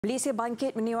Malaysia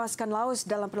bangkit menewaskan Laos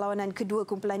dalam perlawanan kedua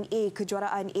Kumpulan A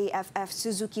Kejuaraan AFF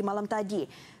Suzuki malam tadi.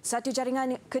 Satu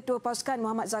jaringan Ketua Pasukan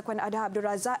Muhammad Zakwan Adha Abdul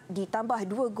Razak ditambah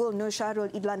 2 gol Nur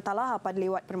Syahrul Idlan Talaha pada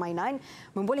lewat permainan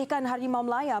membolehkan Harimau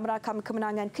Malaya merakam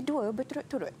kemenangan kedua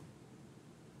berturut-turut.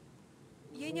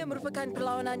 Ianya merupakan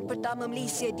perlawanan pertama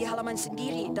Malaysia di halaman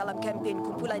sendiri dalam kempen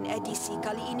Kumpulan edisi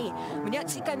kali ini.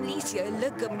 Menyaksikan Malaysia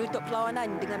lega menutup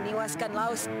perlawanan dengan menewaskan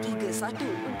Laos 3-1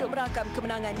 untuk merakam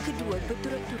kemenangan kedua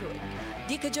berturut-turut.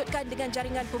 Dikejutkan dengan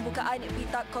jaringan pembukaan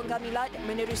Pitak Konggamilat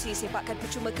menerusi sepakan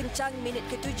percuma kencang minit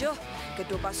ke-7,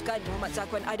 Ketua Pasukan Muhammad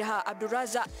Zakwan Adha Abdul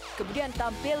Razak kemudian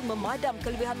tampil memadam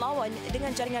kelebihan lawan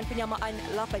dengan jaringan penyamaan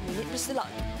 8 minit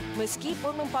berselang.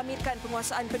 Meskipun mempamerkan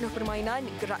penguasaan penuh permainan,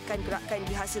 gerakan-gerakan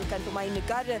dihasilkan pemain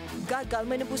negara gagal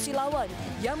menembusi lawan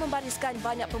yang membariskan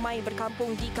banyak pemain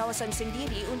berkampung di kawasan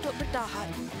sendiri untuk bertahan.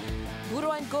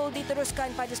 Buruan gol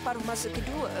diteruskan pada separuh masa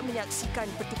kedua menyaksikan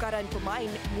pertukaran pemain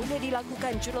mula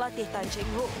dilakukan jurulatih Tan Cheng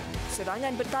Ho.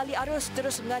 Serangan bertali arus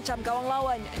terus mengancam gawang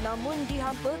lawan namun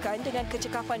dihampakan dengan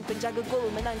kecekapan penjaga gol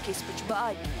menangkis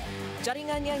percubaan.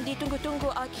 Jaringan yang ditunggu-tunggu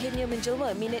akhirnya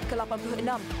menjelma minit ke-86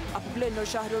 apabila Nur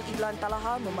Syahrul Idlan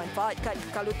Talaha memanfaatkan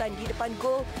kekalutan di depan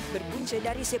gol berbunca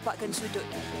dari sepakan sudut.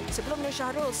 Sebelum Nur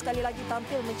Syahrul sekali lagi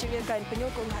tampil menceriakan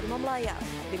penyokong Harimau Malaya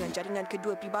dengan jaringan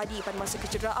kedua pribadi pada masa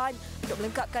kecederaan untuk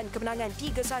melengkapkan kemenangan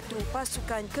 3-1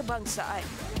 pasukan kebangsaan.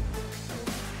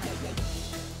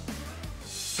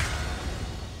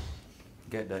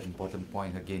 Get the important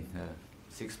point again,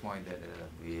 6 points that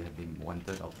we have been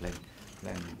wanted or planned.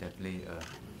 Definitely,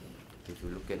 if you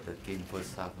look at the game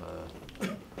first half,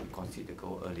 we conceded the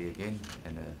goal early again,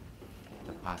 and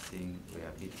the passing we are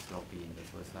a bit sloppy in the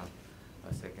first half.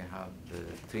 Second half, the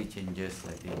 3 changes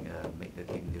I think make the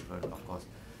game different. Of course,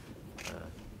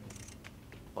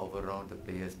 overall the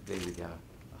players play with their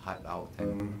heart out.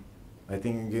 And I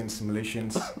think against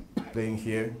Malaysians playing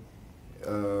here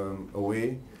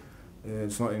away,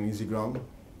 it's not an easy ground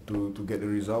to get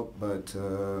the result, but.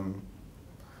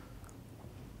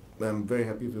 I'm very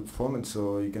happy with the performance.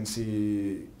 So you can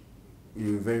see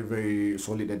you're very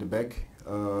solid at the back.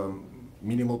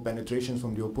 Minimal penetration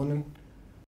from the opponent.